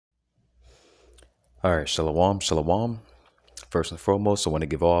All right, shalom, shalom. First and foremost, I want to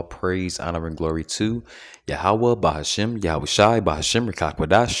give all praise, honor, and glory to Yahweh, Bahashim, Yahawashi, Bahashim,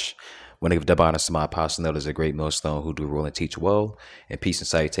 Rikakwadash. Want to give double honors to my apostle elders, a great millstone who do rule and teach well. And peace and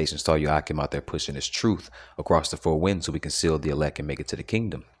salutations to all you Akim out there pushing this truth across the four winds so we can seal the elect and make it to the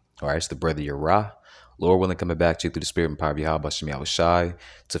kingdom. All right, it's the brother Yirah. Lord willing, coming back to you through the spirit and power of Yahweh, Bahashim, Yahawashi,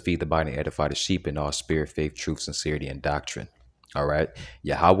 to feed the body and edify the sheep in all spirit, faith, truth, sincerity, and doctrine. All right.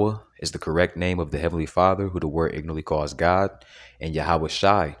 Yahweh is the correct name of the Heavenly Father, who the word ignorantly calls God. And Yahweh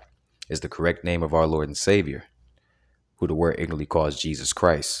Shai is the correct name of our Lord and Savior, who the word ignorantly calls Jesus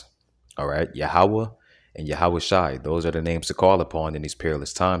Christ. All right. Yahweh and Yahweh Shai, those are the names to call upon in these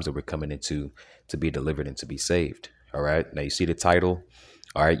perilous times that we're coming into to be delivered and to be saved. All right. Now you see the title.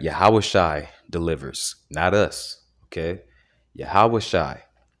 All right. Yahweh Shai delivers, not us. Okay. Yahweh Shai.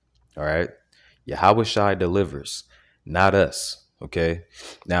 All right. Yahweh Shai delivers, not us. Okay.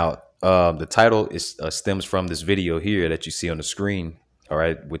 Now, the title is stems from this video here that you see on the screen. All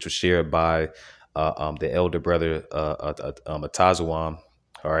right, which was shared by the elder brother Atazawam.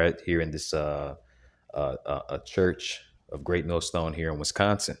 All right, here in this a church of Great Millstone here in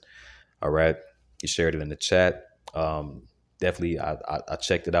Wisconsin. All right, he shared it in the chat. Definitely, I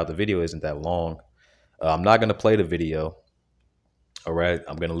checked it out. The video isn't that long. I'm not gonna play the video. All right,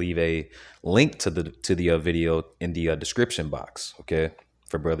 I'm gonna leave a link to the video in the description box. Okay,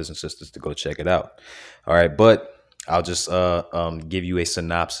 for brothers and sisters to go check it out. All right, but I'll just give you a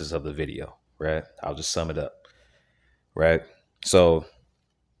synopsis of the video. Right, I'll just sum it up. Right, so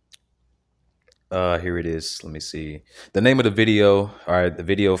here it is. Let me see the name of the video. All right, the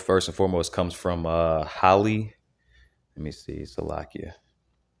video first and foremost comes from Holly. Let me see, Salakia.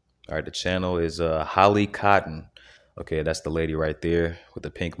 All right, the channel is Holly Cotton. Okay, that's the lady right there with the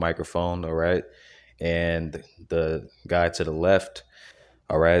pink microphone. All right. And the guy to the left,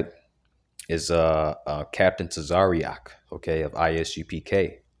 all right, is Captain Tazariak, okay, of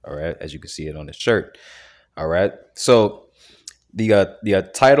ISUPK. All right, as you can see it on his shirt. All right. So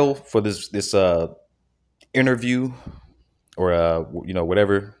the title for this interview or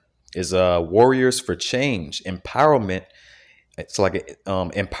whatever is Warriors for Change, Empowerment. It's like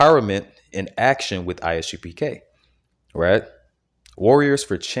empowerment in action with ISUPK. Right? Warriors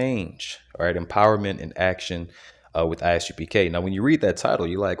for Change. All right. Empowerment in action with ISUPK. Now, when you read that title,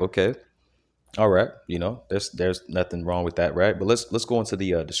 you're like, okay, all right. There's nothing wrong with that. Right. But let's go into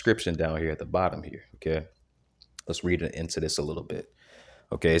the description down here at the bottom here. Okay. Let's read into this a little bit.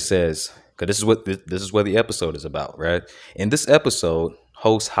 Okay. It says, because this is what the episode is about. Right. In this episode,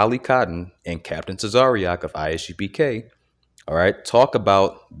 hosts Holly Cotton and Captain Tazariak of ISUPK. All right. Talking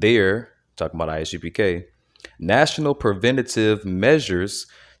about ISUPK. National preventative measures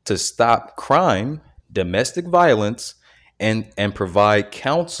to stop crime, domestic violence, and provide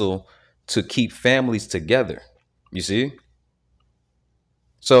counsel to keep families together. You see?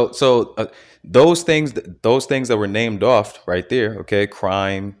 So those things that were named off right there, okay,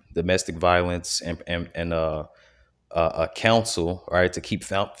 crime, domestic violence, and counsel, right, to keep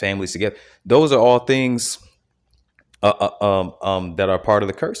families together. Those are all things that are part of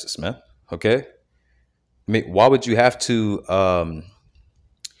the curses, man. Okay. I mean, why would you have to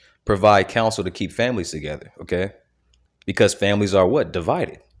provide counsel to keep families together? Okay, because families are what?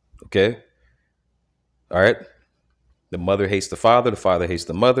 Divided. Okay, all right. The mother hates the father hates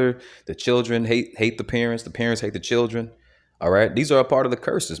the mother, the children hate the parents hate the children. All right, these are a part of the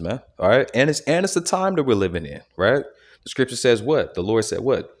curses, man. All right, and it's the time that we're living in. Right, the scripture says what? The Lord said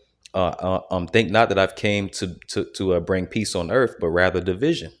what? Think not that I've came to bring peace on earth, but rather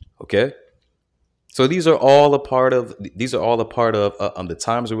division. Okay. So these are all a part of the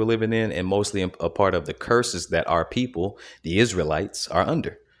times that we're living in, and mostly a part of the curses that our people, the Israelites, are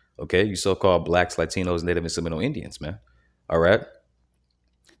under. Okay, you so-called blacks, Latinos, Native and Seminole Indians, man. All right.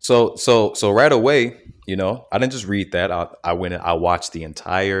 So right away, I didn't just read that. I went and I watched the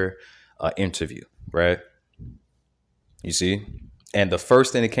entire interview. Right. You see, and the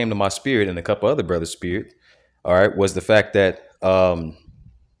first thing that came to my spirit and a couple other brothers' spirit, all right, was the fact that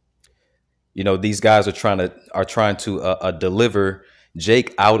these guys are trying to deliver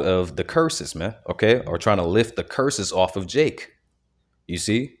Jake out of the curses, man. Okay. Or trying to lift the curses off of Jake. You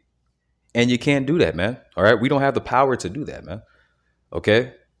see? And you can't do that, man. All right. We don't have the power to do that, man.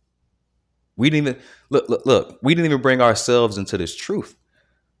 Okay. We didn't even look. We didn't even bring ourselves into this truth.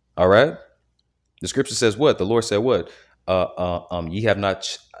 All right. The scripture says what? The Lord said what? You have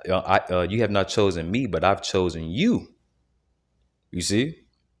not chosen me, but I've chosen you. You see?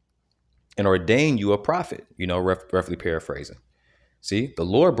 And ordained you a prophet, roughly paraphrasing. See, the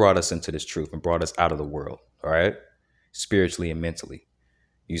Lord brought us into this truth and brought us out of the world. All right. Spiritually and mentally.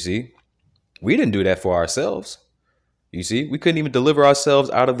 You see, We didn't do that for ourselves. You see, we couldn't even deliver ourselves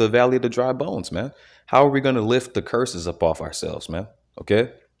out of the valley of the dry bones, man. How are we going to lift the curses up off ourselves, man?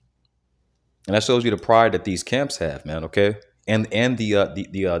 Okay. And that shows you the pride that these camps have, man. Okay. And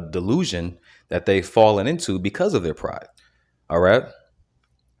the delusion that they've fallen into because of their pride. All right.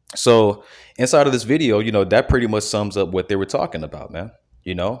 So inside of this video, that pretty much sums up what they were talking about, man.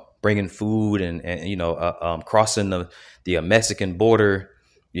 Bringing food and crossing the Mexican border,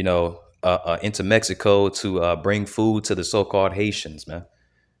 into Mexico to bring food to the so-called Haitians, man.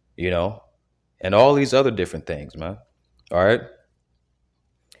 And all these other different things, man. All right.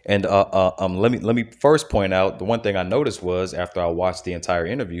 And let me first point out the one thing I noticed was after I watched the entire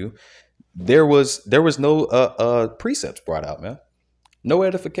interview, there was no precepts brought out, man. No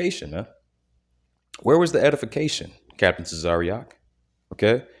edification, man. Where was the edification, Captain Cesariak?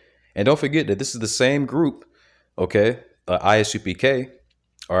 Okay. And don't forget that this is the same group, okay, ISUPK,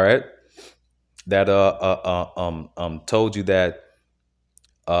 all right, that told you that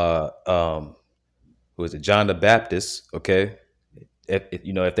who is it, John the Baptist, okay?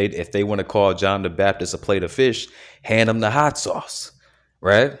 If they want to call John the Baptist a plate of fish, hand them the hot sauce,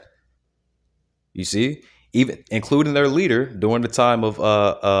 right? You see, even including their leader during the time of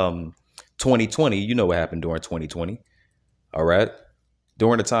 2020. You know what happened during 2020, all right?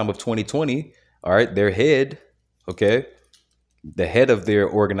 During the time of 2020, all right, their head, okay, the head of their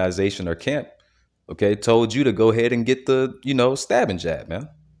organization or camp, okay, told you to go ahead and get the stabbing jab, man.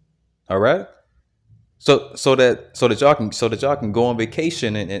 All right. So that y'all can go on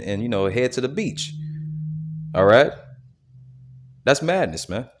vacation and head to the beach. All right. That's madness,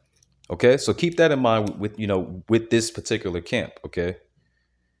 man. Okay. So keep that in mind with this particular camp. Okay.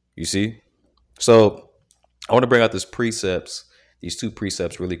 You see? So I want to bring out these two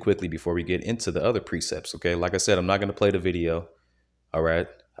precepts really quickly before we get into the other precepts. Okay. Like I said, I'm not going to play the video. All right.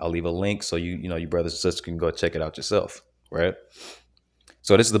 I'll leave a link so you brothers and sisters can go check it out yourself. Right.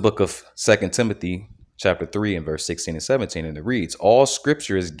 So this is the book of 2 Timothy chapter 3 and verse 16 and 17. And it reads, all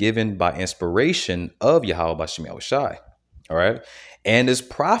scripture is given by inspiration of Yahawashi. All right. And is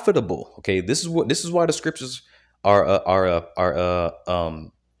profitable. Okay. This is why the scriptures are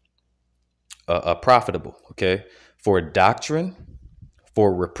profitable. Okay. For doctrine,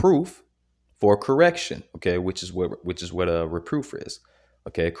 for reproof, for correction. Okay. Which is what a reproof is.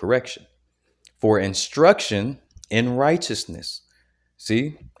 Okay. Correction. For instruction in righteousness.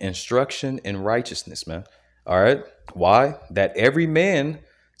 See, instruction in righteousness, man. All right. Why? That every man,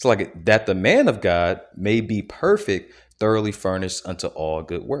 it's like that the man of God may be perfect, thoroughly furnished unto all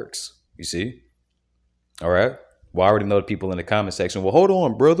good works. You see? All right. Well, I already know the people in the comment section. Well, hold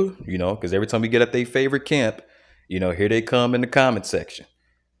on, brother. Because every time we get at their favorite camp, here they come in the comment section.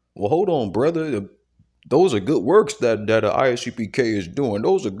 Well, hold on, brother. Those are good works that ISUPK is doing.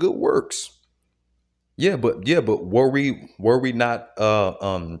 Those are good works. Yeah, but were we not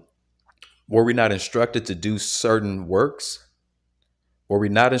instructed to do certain works? Were we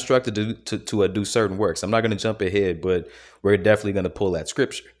not instructed to do certain works? I'm not going to jump ahead, but we're definitely going to pull that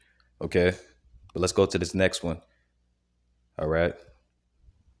scripture. Okay, but let's go to this next one. All right, a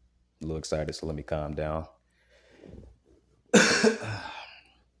little excited, so let me calm down. All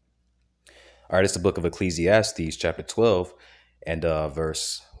right, it's the book of Ecclesiastes, chapter 12. And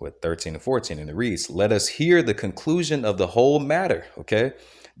verse 13 and 14, and it reads, let us hear the conclusion of the whole matter. Okay.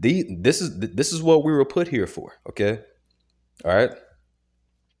 This is what we were put here for. Okay. All right.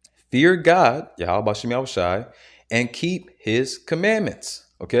 Fear God, Yahawashi, and keep his commandments.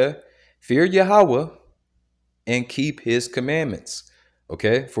 Okay. Fear Yahweh and keep his commandments.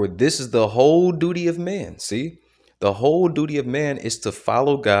 Okay. For this is the whole duty of man. See? The whole duty of man is to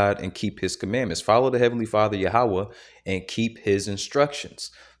follow God and keep his commandments. Follow the Heavenly Father, Yahweh, and keep his instructions.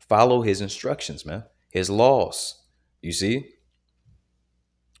 Follow his instructions, man. His laws. You see?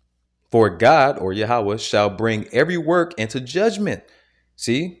 For God, or Yahweh, shall bring every work into judgment.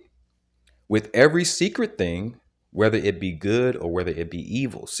 See? With every secret thing, whether it be good or whether it be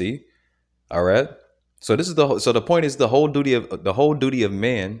evil. See? All right. So the point is the whole duty of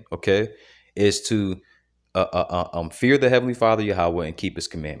man, okay, is to fear the Heavenly Father Yahweh and keep his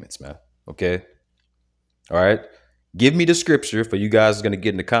commandments, man. Okay. All right. Give me the scripture for you guys going to get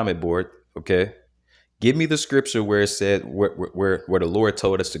in the comment board. Okay. Give me the scripture where it said where the Lord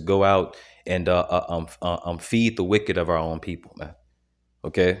told us to go out and feed the wicked of our own people, man.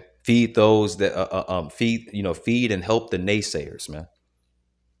 Okay. Feed those that feed and help the naysayers, man.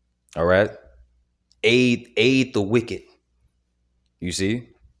 All right. Aid the wicked. You see?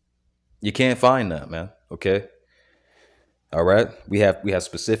 You can't find that, man. Okay. All right. We have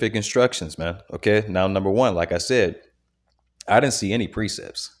specific instructions, man. Okay. Now, number one, like I said, I didn't see any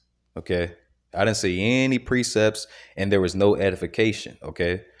precepts. Okay. I didn't see any precepts, and there was no edification.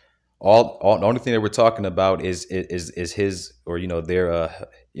 Okay. The only thing that we're talking about is his, or their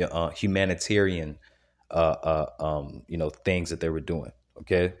humanitarian things that they were doing.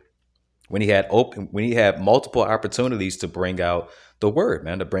 Okay. When he had multiple opportunities to bring out the word,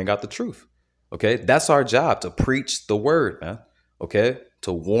 man, to bring out the truth. Okay. That's our job, to preach the word, man. Okay.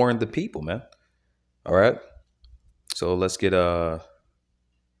 To warn the people, man. All right. So let's get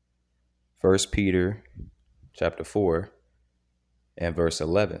First Peter chapter 4 and verse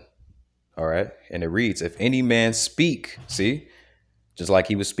 11. All right. And it reads, if any man speak, see, just like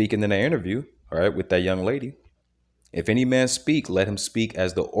he was speaking in the interview, all right, with that young lady. If any man speak, let him speak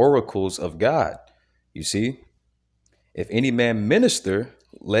as the oracles of God. You see, if any man minister,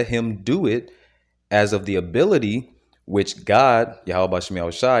 let him do it as of the ability which God,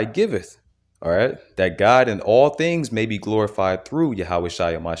 Yahawashi giveth. All right. That God in all things may be glorified through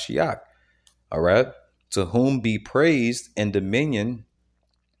Yahawashi Mashiach. All right. To whom be praised and dominion.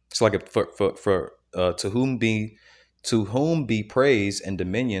 It's like to whom be praise and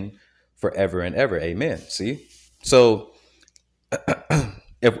dominion forever and ever. Amen. See, so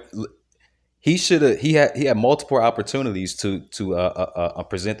if he had multiple opportunities to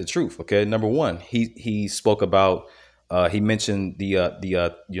present the truth. Okay, number one, he spoke about he mentioned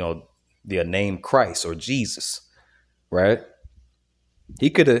the name Christ or Jesus, right? He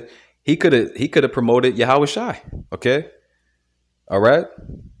could have promoted Yahawashi. Okay, all right.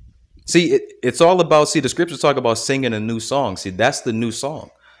 See, it's all about, the scriptures talk about singing a new song. See, that's the new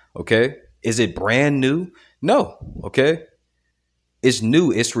song. Okay. Is it brand new? No. Okay. It's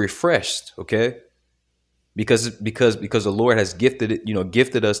new. It's refreshed. Okay. Because the Lord has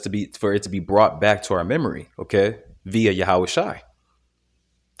gifted us for it to be brought back to our memory. Okay. Via Yahawashi.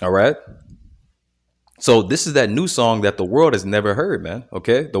 All right. So this is that new song that the world has never heard, man.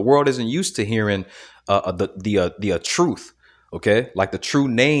 Okay. The world isn't used to hearing the truth. Okay, like the true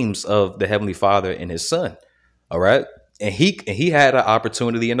names of the Heavenly Father and His Son. All right, and he had an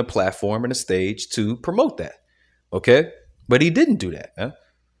opportunity and a platform and a stage to promote that. Okay, but he didn't do that. Man.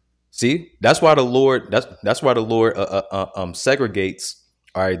 See, that's why the Lord segregates.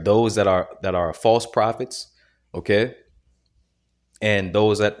 All right, those that are false prophets. Okay, and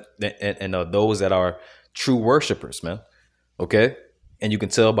those that are true worshipers, man. Okay, and you can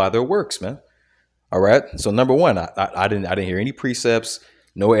tell by their works, man. All right. So number one, I didn't hear any precepts.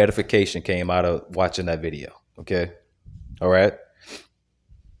 No edification came out of watching that video. Okay. All right.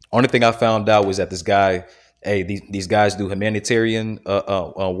 Only thing I found out was that this guy, hey, these guys do humanitarian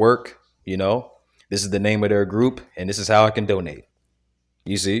work. This is the name of their group, and this is how I can donate.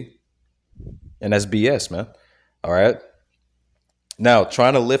 You see, and that's BS, man. All right. Now,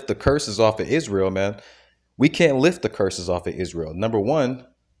 trying to lift the curses off of Israel, man, we can't lift the curses off of Israel. Number one,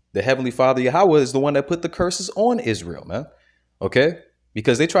 the Heavenly Father, Yahweh, is the one that put the curses on Israel, man. Okay?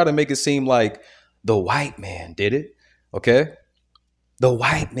 Because they try to make it seem like the white man did it. Okay? The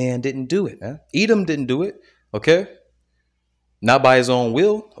white man didn't do it, man. Edom didn't do it. Okay? Not by his own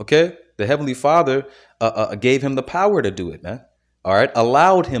will. Okay? The Heavenly Father gave him the power to do it, man. All right?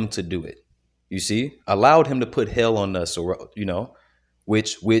 Allowed him to do it. You see? Allowed him to put hell on us, or,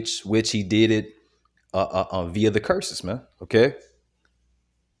 which he did it via the curses, man. Okay?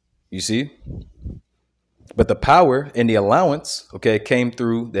 You see, but the power and the allowance, okay, came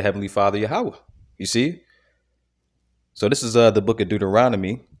through the Heavenly Father, Yahweh. You see, so this is the book of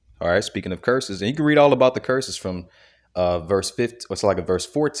Deuteronomy. All right, speaking of curses, and you can read all about the curses from verse 15. What's like a verse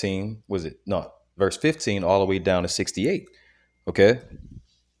 14? Was it no verse 15 all the way down to 68? Okay,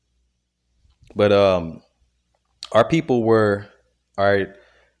 but our people were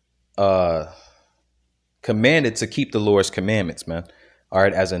commanded to keep the Lord's commandments, man. All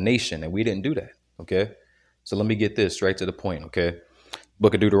right, as a nation, and we didn't do that. Okay, so let me get this straight to the point. Okay,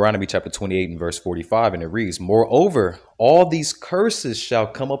 book of Deuteronomy chapter 28 and verse 45, and it reads, moreover, all these curses shall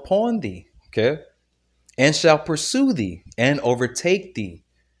come upon thee, okay, and shall pursue thee and overtake thee.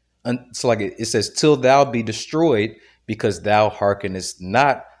 And it's like it says, till thou be destroyed, because thou hearkenest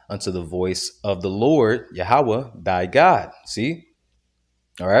not unto the voice of the Lord, Yahweh, thy God. See?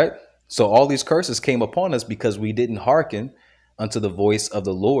 All right. So all these curses came upon us because we didn't hearken unto the voice of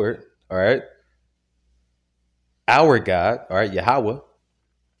the Lord, all right, our God, all right, Yahweh,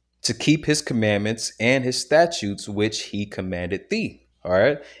 to keep his commandments and his statutes, which he commanded thee, all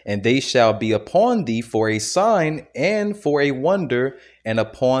right, and they shall be upon thee for a sign and for a wonder, and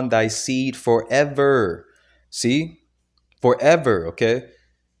upon thy seed forever. See, forever, okay.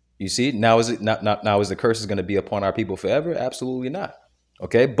 You see, now is it not now is the curse is going to be upon our people forever? Absolutely not.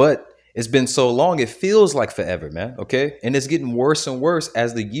 Okay, but it's been so long, it feels like forever, man. Okay. And it's getting worse and worse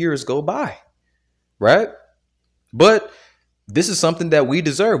as the years go by. right? But this is something that we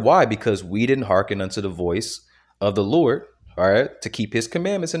deserve. Why? Because we didn't hearken unto the voice of the Lord, all right, to keep his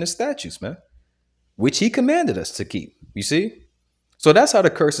commandments and his statutes, man, which he commanded us to keep. You see? So that's how the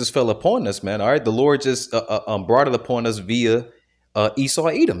curses fell upon us, man. All right. The Lord just brought it upon us via Esau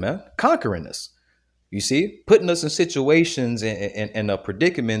Edom, man, conquering us. You see, putting us in situations and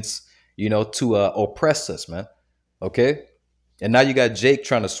predicaments, to oppress us, man. Okay. And now you got Jake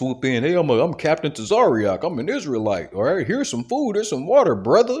trying to swoop in. Hey, I'm Captain Tazariak. I'm an Israelite. All right. Here's some food. Here's some water,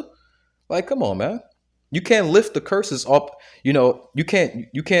 brother. Like, come on, man. You can't lift the curses up. You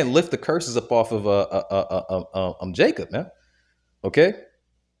can't lift the curses up off of Jacob, man. Okay.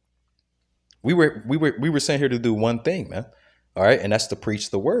 We were sent here to do one thing, man. All right, and that's to preach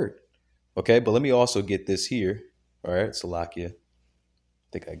the word. Okay, but let me also get this here. All right, Salakia. I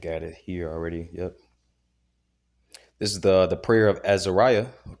think I got it here already. Yep. This is the prayer of Azariah.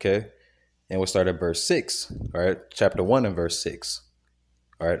 Okay, and we'll start at verse 6. All right, chapter 1 and verse 6.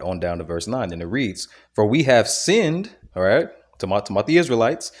 All right, on down to verse 9. And it reads, "For we have sinned," all right, to the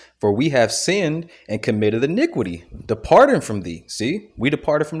Israelites, "for we have sinned and committed iniquity, departing from thee." See, we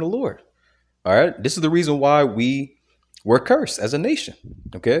departed from the Lord. All right. This is the reason why we were cursed as a nation.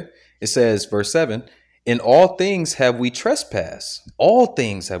 Okay. It says, verse 7, "In all things have we trespassed. All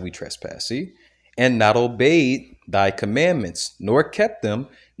things have we trespassed." See, "and not obeyed thy commandments, nor kept them,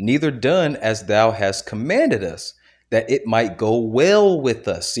 neither done as thou hast commanded us, that it might go well with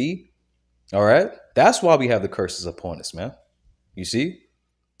us." See. All right. That's why we have the curses upon us, man. You see,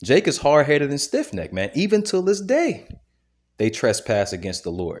 Jake is hard headed and stiff necked, man. Even till this day, they trespass against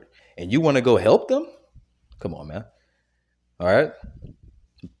the Lord. And you want to go help them? Come on, man. All right.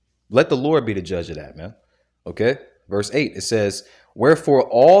 Let the Lord be the judge of that, man. Okay. Verse 8, it says, "Wherefore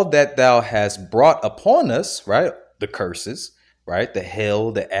all that thou hast brought upon us," right? The curses, right? The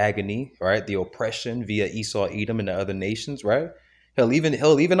hell, the agony, right? The oppression via Esau, Edom, and the other nations, right? Hell,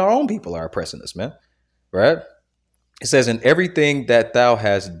 even our own people are oppressing us, man. Right? It says, "In everything that thou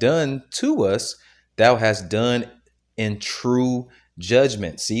hast done to us, thou hast done in true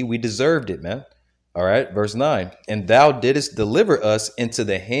judgment." See, we deserved it, man. All right. Verse 9, "And thou didst deliver us into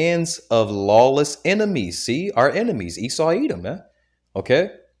the hands of lawless enemies." See, our enemies, Esau, Edom, man.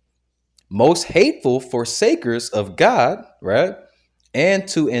 Okay. "Most hateful forsakers of God," right? "And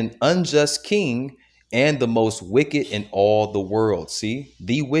to an unjust king, and the most wicked in all the world." See,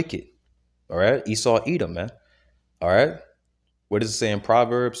 the wicked. All right. Esau, Edom, man. All right. What does it say in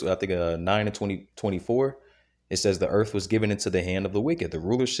Proverbs? I think 9 and 24. It says the earth was given into the hand of the wicked. The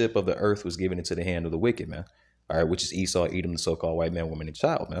rulership of the earth was given into the hand of the wicked, man. All right. Which is Esau, Edom, the so-called white man, woman, and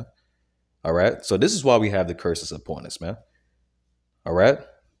child, man. All right. So this is why we have the curses upon us, man. All right.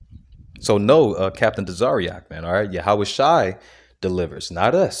 So no, Captain Tazariak, man. All right. Yahawashi delivers,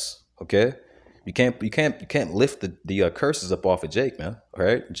 not us. Okay. You can't lift the curses up off of Jake, man. All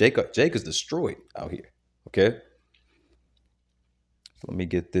right. Jake is destroyed out here. Okay. Let me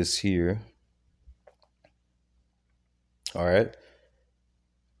get this here. All right.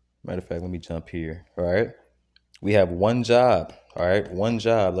 Matter of fact, let me jump here. All right. We have one job. All right. One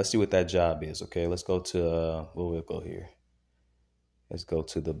job. Let's see what that job is. Okay. Let's go to, we'll go here. Let's go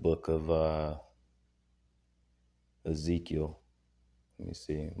to the book of Ezekiel. Let me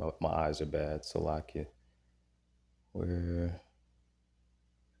see. My eyes are bad. Salakia. Where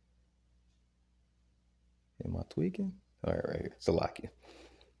am I tweaking? All right. Right here. Salakia.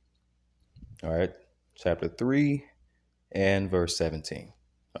 All right. Chapter 3 and verse 17.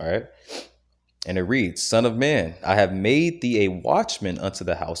 All right. And it reads, "Son of man, I have made thee a watchman unto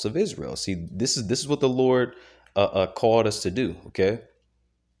the house of Israel." See, this is what the Lord called us to do. Okay.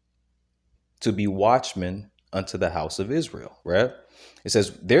 To be watchmen unto the house of Israel. Right. It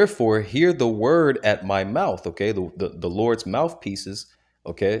says, "Therefore, hear the word at my mouth." Okay. The Lord's mouthpieces.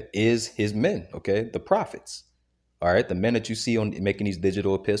 Okay. Is his men. Okay. The prophets. All right. The men that you see on making these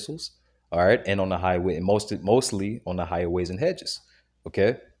digital epistles. All right. And on the highway, and mostly on the highways and hedges.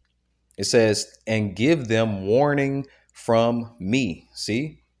 Okay. It says, "And give them warning from me."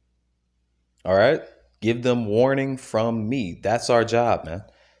 See? All right. Give them warning from me. That's our job, man.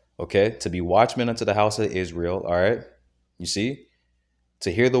 Okay. To be watchmen unto the house of Israel. All right. You see?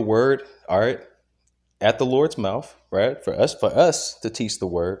 To hear the word. All right. At the Lord's mouth. Right. For us to teach the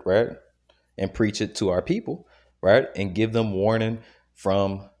word. Right. And preach it to our people. Right. And give them warning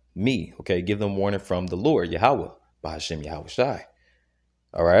from me. Okay. Give them warning from the Lord, Yahweh, Bahashem Yahawashi.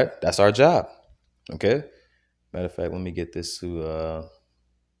 All right. That's our job. Okay. Matter of fact, let me get this to,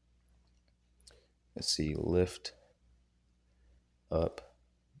 let's see, lift up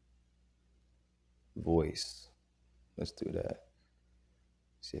voice. Let's do that.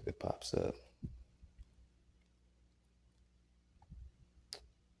 See if it pops up.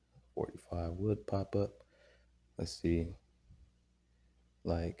 if I would pop up, let's see,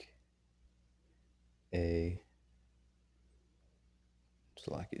 like a, it's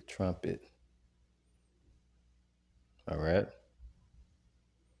like a trumpet. All right.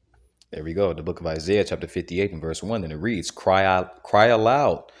 There we go. The book of Isaiah, chapter 58 and verse 1. And it reads, cry out, cry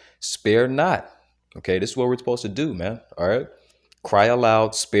aloud, spare not. Okay, this is what we're supposed to do, man. All right. Cry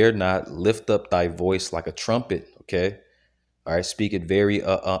aloud, spare not, lift up thy voice like a trumpet. Okay. All right. Speak it very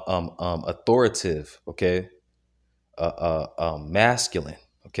authoritative. Okay. Masculine.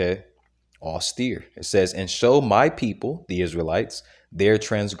 Okay. Austere. It says, and show my people, the Israelites, their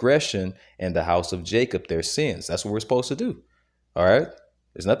transgression, and the house of Jacob their sins. That's what we're supposed to do. All right.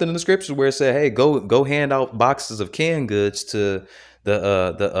 There's nothing in the scriptures where it said, hey, go hand out boxes of canned goods to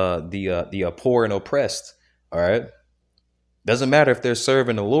the poor and oppressed. All right. Doesn't matter if they're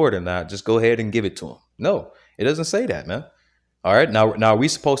serving the Lord or not. Just go ahead and give it to them. No, it doesn't say that, man. All right. Now, are we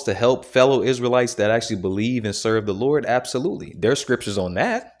supposed to help fellow Israelites that actually believe and serve the Lord? Absolutely. There's scriptures on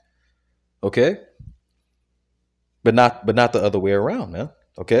that. OK. But not the other way around, man.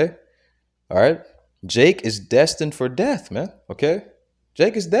 OK. All right. Jake is destined for death, man. OK.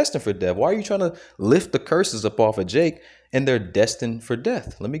 Jake is destined for death. Why are you trying to lift the curses up off of Jake and they're destined for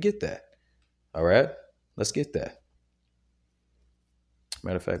death? Let me get that. All right. Let's get that.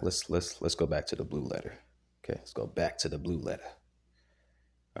 Matter of fact, let's go back to the blue letter. Okay, let's go back to the blue letter.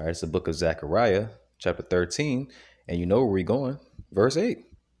 All right, it's the book of Zechariah, chapter 13, and you know where we're going, verse 8.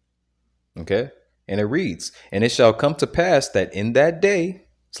 Okay, and it reads, and it shall come to pass that in that day,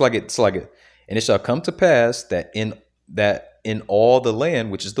 and it shall come to pass that in all the land,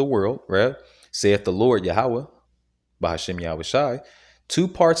 which is the world, right, saith the Lord Yahweh, Bahashem Yahawashi, two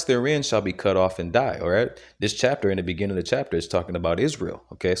parts therein shall be cut off and die. All right. This chapter, in the beginning of the chapter, is talking about Israel.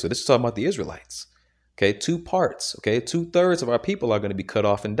 OK, so this is talking about the Israelites. OK, two parts. OK, 2/3 of our people are going to be cut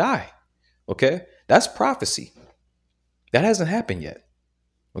off and die. OK, that's prophecy. That hasn't happened yet.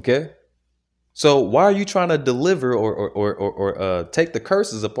 OK, so why are you trying to deliver or take the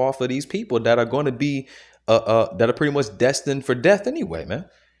curses up off of these people that are going to be that are pretty much destined for death anyway, man?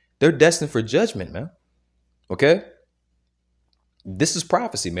 They're destined for judgment, man. OK. This is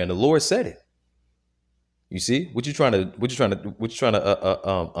prophecy, man. The Lord said it. You see, what you trying to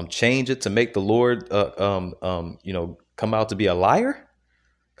change it to make the Lord, come out to be a liar?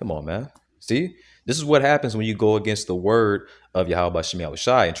 Come on, man. See, this is what happens when you go against the word of Yahawashi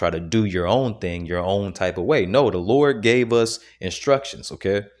Yahawashi and try to do your own thing, your own type of way. No, the Lord gave us instructions.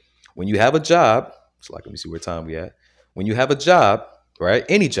 OK, when you have a job, it's like, let me see where time we at. When you have a job, right?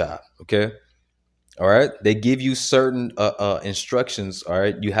 Any job. OK. All right. They give you certain instructions. All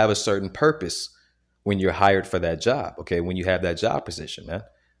right. You have a certain purpose when you're hired for that job. OK. When you have that job position, man.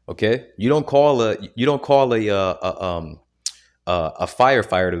 OK. You don't call a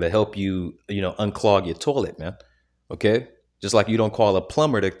firefighter to help you, unclog your toilet, man. OK. Just like you don't call a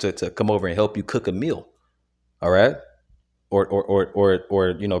plumber to come over and help you cook a meal. All right. Or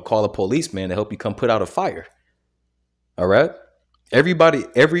call a policeman to help you come put out a fire. All right. Everybody,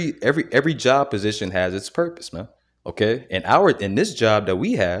 every job position has its purpose, man. OK, in this job that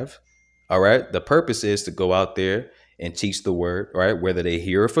we have. All right. The purpose is to go out there and teach the word. Right. Whether they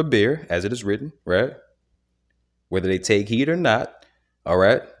hear or forbear, as it is written. Right. Whether they take heed or not. All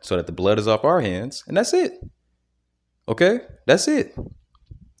right. So that the blood is off our hands. And that's it. OK, that's it.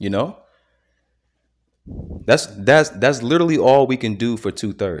 That's literally all we can do for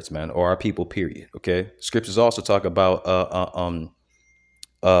 2/3, man, or our people, period. OK, scriptures also talk about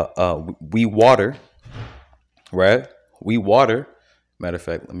we water, right? We water. Matter of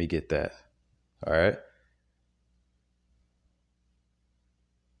fact, let me get that. All right.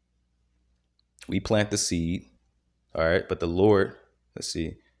 We plant the seed. All right. But the Lord, let's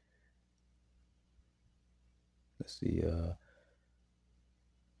see.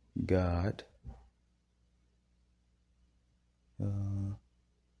 God.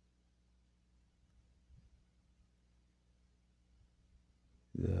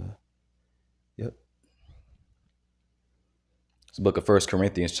 Yep. It's the book of 1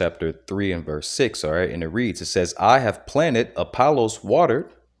 Corinthians chapter 3 and verse 6. All right. And it reads, it says, I have planted, Apollos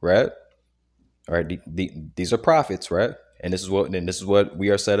watered, right? All right. These are prophets, right? And this is what we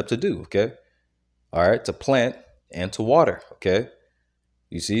are set up to do. OK. All right. To plant and to water. OK.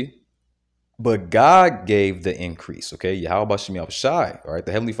 You see, but God gave the increase. OK. Yahawashi Yahawashi. All right.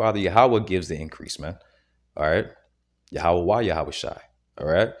 The Heavenly Father, Yahweh, gives the increase, man. All right. Yahweh Yahawashi. All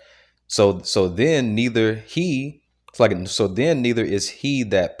right. So then neither is he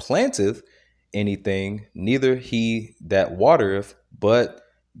that planteth anything, neither he that watereth, but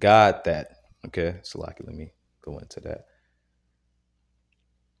God that. Okay. So let me go into that.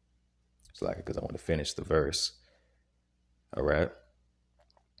 It's like, because I want to finish the verse. All right.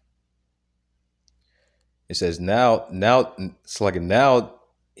 It says, now, it's like, now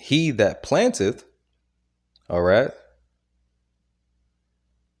he that planteth, all right.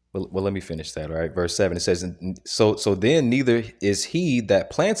 Well, let me finish that. All right. Verse 7, it says, so then neither is he that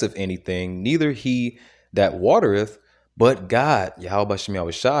planteth anything, neither he that watereth, but God, Yahawashi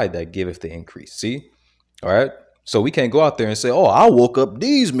Yahawashi, that giveth the increase. See? All right. So we can't go out there and say, oh, I woke up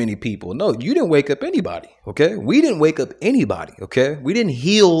these many people. No, you didn't wake up anybody. OK, we didn't wake up anybody. OK, we didn't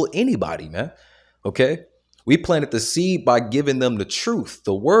heal anybody, man. OK, we planted the seed by giving them the truth,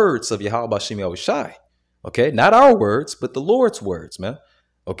 the words of Yahawashi Yahawashi. OK, not our words, but the Lord's words, man.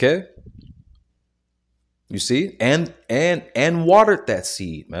 OK, you see, and watered that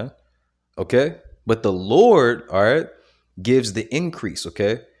seed, man. OK, but the Lord, all right, gives the increase.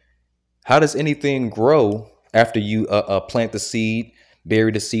 OK, how does anything grow after you plant the seed,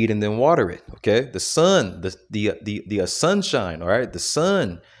 bury the seed, and then water it? OK, the sun, the sunshine. All right, the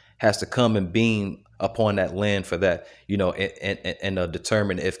sun has to come and beam upon that land for that, you know, and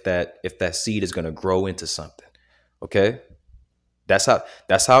determine if that seed is going to grow into something. OK, that's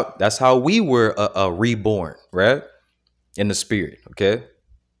how we were reborn, right? In the spirit. OK.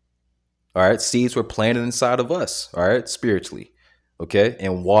 All right. Seeds were planted inside of us. All right. Spiritually. OK.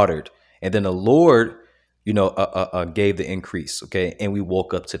 And watered. And then the Lord, you know, gave the increase. OK. And we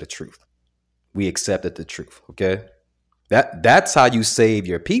woke up to the truth. We accepted the truth. OK. That's how you save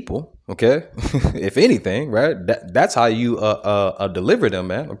your people. OK. If anything, right. That's how you deliver them,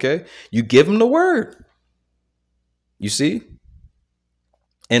 man. OK. You give them the word. You see?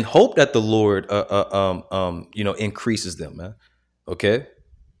 And hope that the Lord, you know, increases them, man. OK.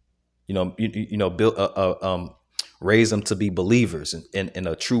 You know, build, raise them to be believers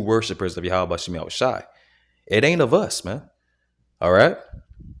and true worshipers of Yahawashi Yahawashi. It ain't of us, man. All right.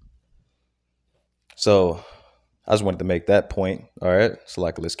 So I just wanted to make that point. All right. So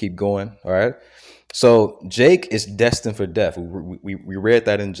like, let's keep going. All right. So Jake is destined for death. We read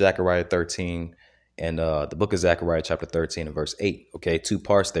that in Zechariah 13 and the book of Zechariah chapter 13 and verse 8. OK, 2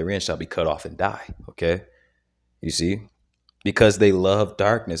 parts therein shall be cut off and die. OK, you see, because they love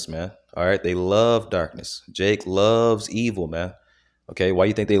darkness, man. All right. They love darkness. Jake loves evil, man. OK, why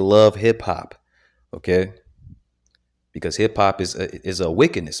you think they love hip hop? OK, because hip hop is a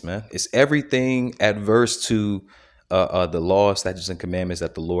wickedness, man. It's everything adverse to the laws, statutes, and commandments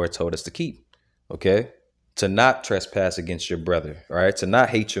that the Lord told us to keep. OK, to not trespass against your brother. All right. To not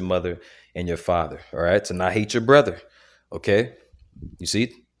hate your mother and your father. All right. To not hate your brother. OK, you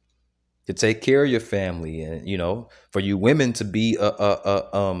see, to take care of your family, and, you know, for you women to be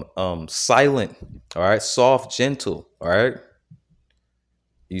silent. All right. Soft, gentle. All right.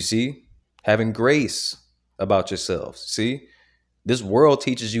 You see, having grace about yourselves. See, this world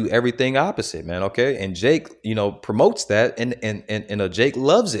teaches you everything opposite, man. OK, and Jake, you know, promotes that, and Jake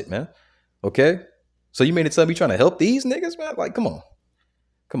loves it, man. OK, so you mean to tell me you're trying to help these niggas, man? Like, come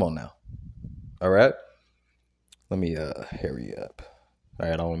on now. All right, let me hurry up. All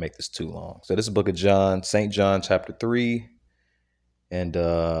right, I don't want to make this too long. So this is the book of John, St. John chapter 3 and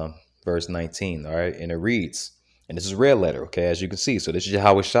verse 19. All right, and it reads, and this is red letter. OK, as you can see. So this is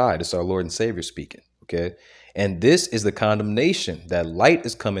Yahawashi. This is our Lord and Savior speaking. OK, and this is the condemnation, that light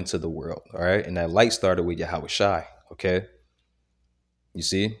is coming to the world. All right, and that light started with Yahawashi. OK, you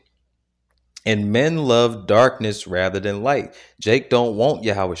see, and men love darkness rather than light. Jake don't want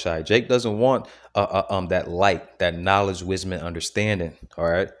Yahawashi. Jake doesn't want that light, that knowledge, wisdom, and understanding. All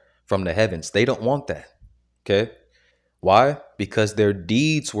right, from the heavens. They don't want that. OK, why? Because their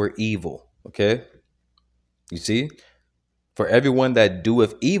deeds were evil. OK, you see, for everyone that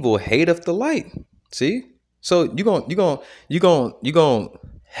doeth evil hateth the light. See, so you gonna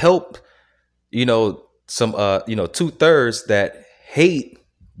help, you know, some you know, 2/3 that hate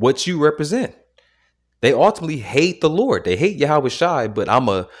what you represent. They ultimately hate the Lord. They hate Yahawashi, but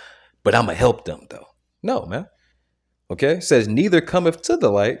I'ma help them though. No, man. OK, it says neither cometh to the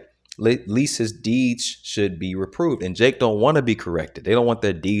light, least his deeds should be reproved. And Jake don't want to be corrected. They don't want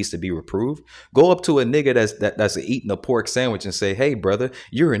their deeds to be reproved. Go up to a nigga that's eating a pork sandwich and say, hey, brother,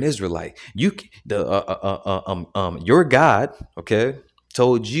 you're an Israelite. Your God, OK,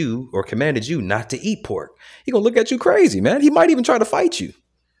 told you or commanded you not to eat pork. He gonna look at you crazy, man. He might even try to fight you.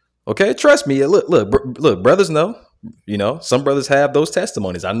 OK, trust me. Look, brothers know, you know, some brothers have those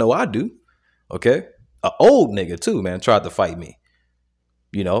testimonies. I know I do. OK, an old nigga, too, man, tried to fight me.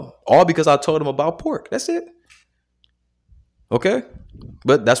 You know, all because I told him about pork. That's it. OK,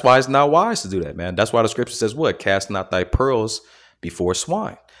 but that's why it's not wise to do that, man. That's why the scripture says what? Cast not thy pearls before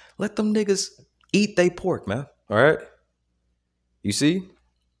swine. Let them niggas eat they pork, man. All right. You see?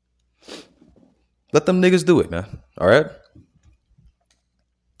 Let them niggas do it, man. All right.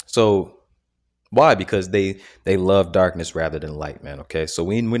 So why? Because they love darkness rather than light, man. Okay. So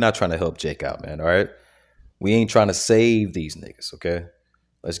we're not trying to help Jake out, man. All right. We ain't trying to save these niggas. Okay.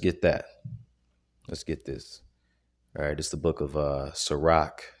 Let's get that. Let's get this. All right. This is the book of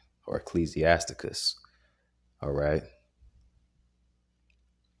Sirach or Ecclesiasticus. All right.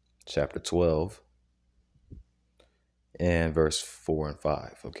 Chapter 12 and verse 4 and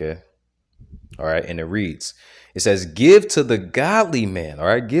 5. Okay. All right. And it reads, it says, give to the godly man. All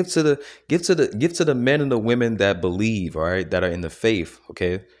right. Give to the men and the women that believe. All right. That are in the faith.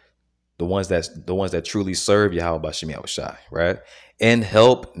 Okay. The ones that truly serve Yahawashi Yahawashi. Right. And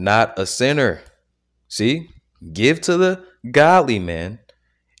help not a sinner. See, give to the godly man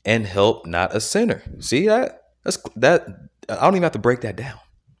and help not a sinner. See that? That. I don't even have to break that down.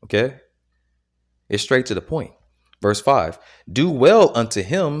 Okay. It's straight to the point. Verse 5, do well unto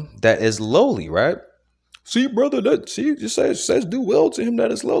him that is lowly, right? See, brother, it says do well to him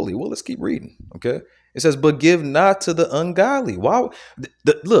that is lowly. Well, let's keep reading. Okay. It says, but give not to the ungodly. Why?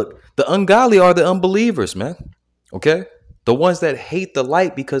 Look, the ungodly are the unbelievers, man. Okay. The ones that hate the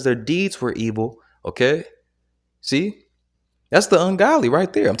light because their deeds were evil. Okay. See, that's the ungodly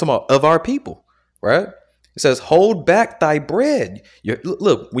right there. I'm talking about of our people, right? It says, hold back thy bread.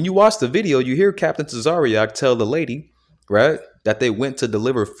 Look, when you watch the video, you hear Captain Tazariak tell the lady, right, that they went to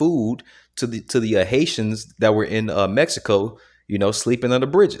deliver food to the Haitians that were in Mexico, sleeping on the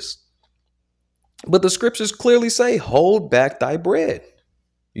bridges. But the scriptures clearly say, hold back thy bread.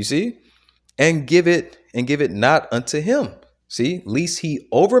 You see, and give it not unto him. See, lest he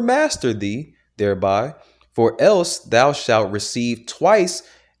overmaster thee thereby, for else thou shalt receive twice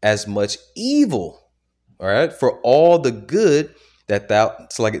as much evil. All right, for all the good that thou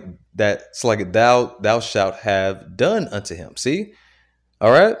shalt have done unto him. See, all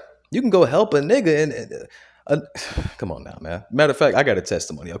right, you can go help a nigga and come on now, man. Matter of fact, I got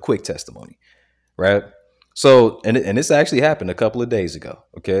a quick testimony, right? So, and this actually happened a couple of days ago.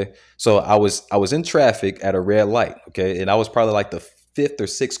 Okay, so I was in traffic at a red light. Okay, and I was probably like the fifth or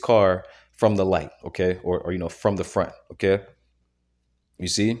sixth car from the light. Okay, or from the front. Okay, you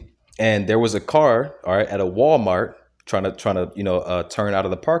see. And there was a car, all right, at a Walmart trying to turn out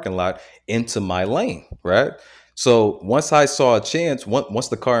of the parking lot into my lane, right? So once I saw a chance, once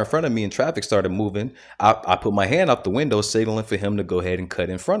the car in front of me in traffic started moving, I put my hand out the window signaling for him to go ahead and cut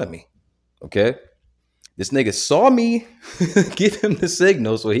in front of me. Okay. This nigga saw me give him the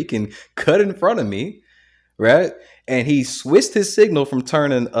signal so he can cut in front of me, right? And he switched his signal from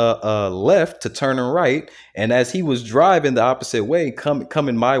turning left to turning right. And as he was driving the opposite way,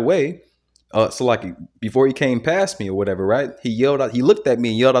 coming my way, so like before he came past me or whatever, right? He yelled out, he looked at me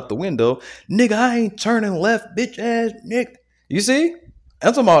and yelled out the window, nigga, I ain't turning left, bitch ass nigga. You see?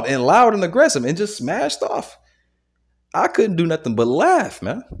 I'm talking about and loud and aggressive and just smashed off. I couldn't do nothing but laugh,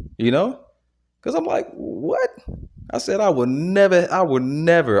 man. Because I'm like, what? I said I would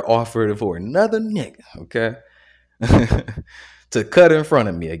never offer it for another nigga, okay? To cut in front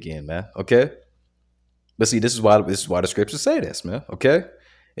of me again, man. Okay. But see, this is why the scriptures say this, man. Okay.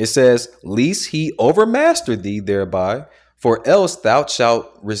 It says, lest he overmaster thee thereby, for else thou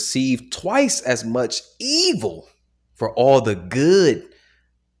shalt receive twice as much evil for all the good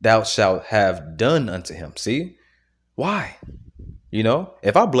thou shalt have done unto him. See? Why?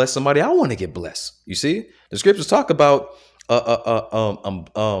 If I bless somebody, I want to get blessed. You see? The scriptures talk about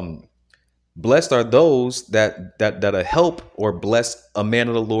blessed are those that help or bless a man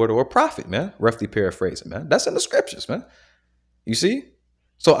of the Lord or a prophet, man. Roughly paraphrasing, man. That's in the scriptures, man. You see?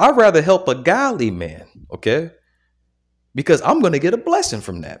 So I'd rather help a godly man, okay? Because I'm going to get a blessing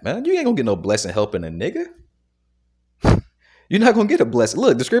from that, man. You ain't going to get no blessing helping a nigga. You're not going to get a blessing.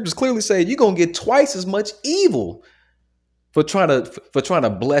 Look, the scriptures clearly say you're going to get twice as much evil for trying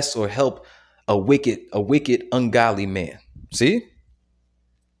to bless or help a wicked, ungodly man. See?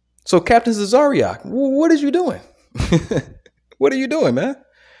 So Captain Zazariak, what are you doing? What are you doing, man?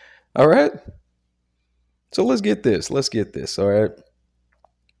 All right. So let's get this. All right.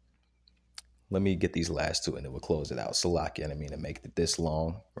 Let me get these last two and then we'll close it out. Salaki, I didn't mean to make it this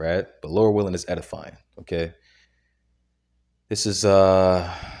long, right? But Lord willing is edifying. Okay. This is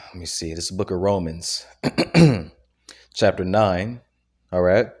let me see. This is the book of Romans, chapter 9. All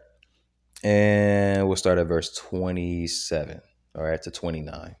right. And we'll start at verse 27. All right, to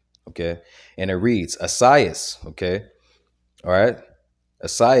 29. Okay. And it reads, Esaias, okay. All right.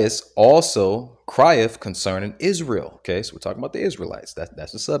 Esaias also crieth concerning Israel. Okay. So we're talking about the Israelites.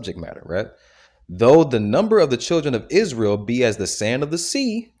 That's the subject matter, right? Though the number of the children of Israel be as the sand of the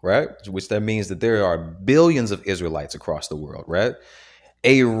sea, right? Which that means that there are billions of Israelites across the world, right?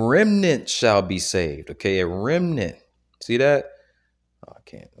 A remnant shall be saved. Okay, a remnant. See that? Oh, I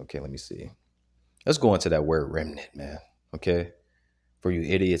can't. Okay, let me see. Let's go into that word remnant, man. Okay. For you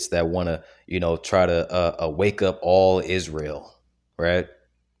idiots that want to, try to wake up all Israel, right?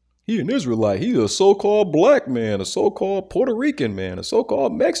 He an Israelite. He a so-called black man, a so-called Puerto Rican man, a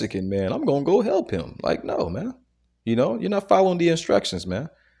so-called Mexican man. I'm going to go help him. Like, no, man. You're not following the instructions, man.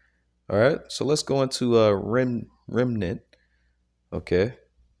 All right. So let's go into remnant. Okay.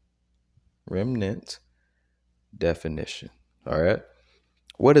 Remnant definition. All right.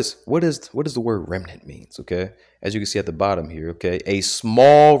 What does the word remnant means? Okay. As you can see at the bottom here. Okay. A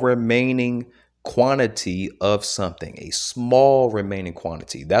small remaining quantity of something, a small remaining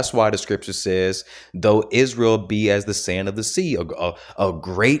quantity. That's why the scripture says, though Israel be as the sand of the sea, a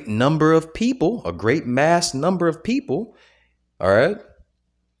great number of people, a great mass number of people. All right.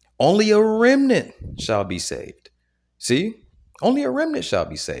 Only a remnant shall be saved. See, only a remnant shall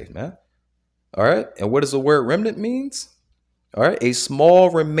be saved, man. All right. And what does the word remnant means? All right. A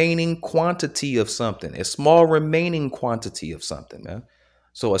small remaining quantity of something, a small remaining quantity of something, man.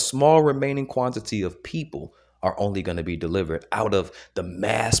 So a small remaining quantity of people are only going to be delivered out of the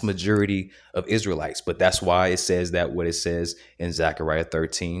mass majority of Israelites. But that's why it says that what it says in Zechariah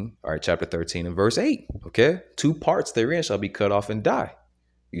 13, all right, chapter 13 and verse 8. OK, 2 parts therein shall be cut off and die.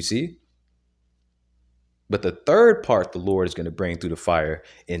 You see. But the third part the Lord is going to bring through the fire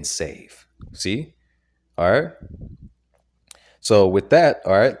and save. See. All right. So with that,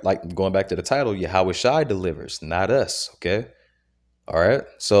 all right, like going back to the title, Yahawashi delivers, not us. OK. All right,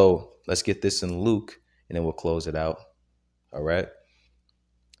 so let's get this in Luke and then we'll close it out. All right.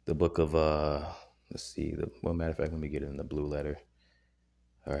 The book of, let's see, well, matter of fact, let me get it in the blue letter.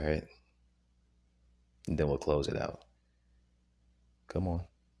 All right. And then we'll close it out. Come on.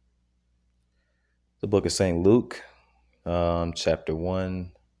 The book of St. Luke, chapter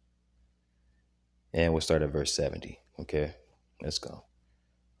 1, and we'll start at verse 70. Okay, let's go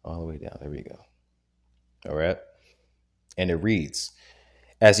all the way down. There we go. All right. And it reads,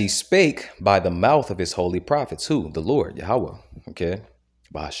 as he spake by the mouth of his holy prophets, who? The Lord, Yahweh, okay?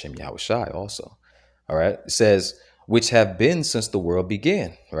 Bahashem Yahawashi also, all right? It says, which have been since the world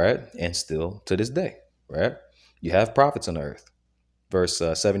began, right? And still to this day, right? You have prophets on earth. Verse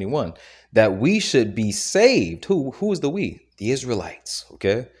 71, that we should be saved. Who is the we? The Israelites,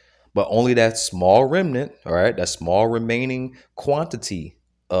 okay? But only that small remnant, all right? That small remaining quantity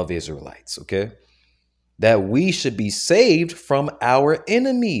of Israelites, okay? That we should be saved from our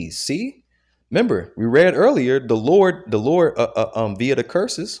enemies. See, remember, we read earlier, the Lord, via the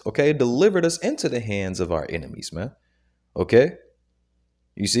curses, okay, delivered us into the hands of our enemies, man. Okay.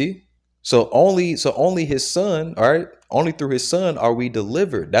 You see, so only his son, all right, only through his son are we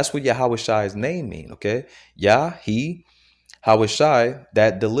delivered. That's what Yahawashi's name mean. Okay. Yah, he, Hawashi,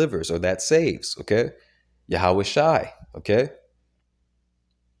 that delivers or that saves. Okay. Yahawashi. Okay.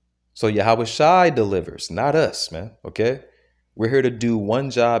 So Yahawashi delivers, not us, man. Okay. We're here to do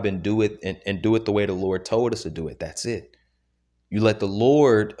one job and do it and do it the way the Lord told us to do it. That's it. You let the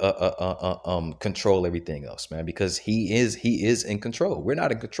Lord control everything else, man, because he is in control. We're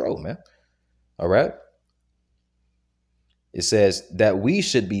not in control, man. All right. It says that we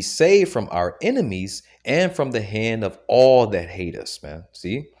should be saved from our enemies and from the hand of all that hate us, man.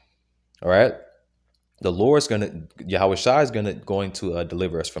 See? All right. The Lord's Yahawashi is going to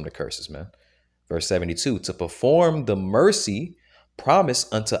deliver us from the curses, man. Verse 72, to perform the mercy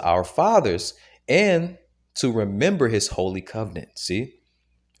promised unto our fathers and to remember his holy covenant. See?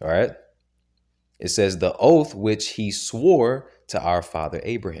 All right. It says the oath which he swore to our father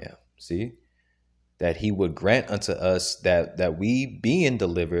Abraham. See? That he would grant unto us that we, being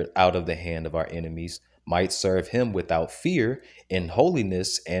delivered out of the hand of our enemies, might serve him without fear in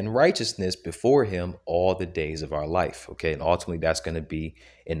holiness and righteousness before him all the days of our life. Okay. And ultimately that's going to be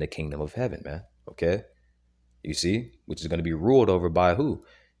in the kingdom of heaven, man. Okay. You see, which is going to be ruled over by who?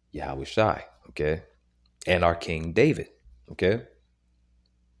 Yahawashi. Okay. And our King David. Okay.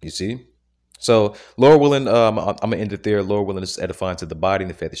 You see? So Lord willing, I'm going to end it there. Lord willing, this is edifying to the body and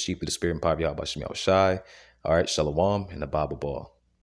the faith, the sheep of the spirit and power of Yahawashi. All right. Shalom and the Bible ball.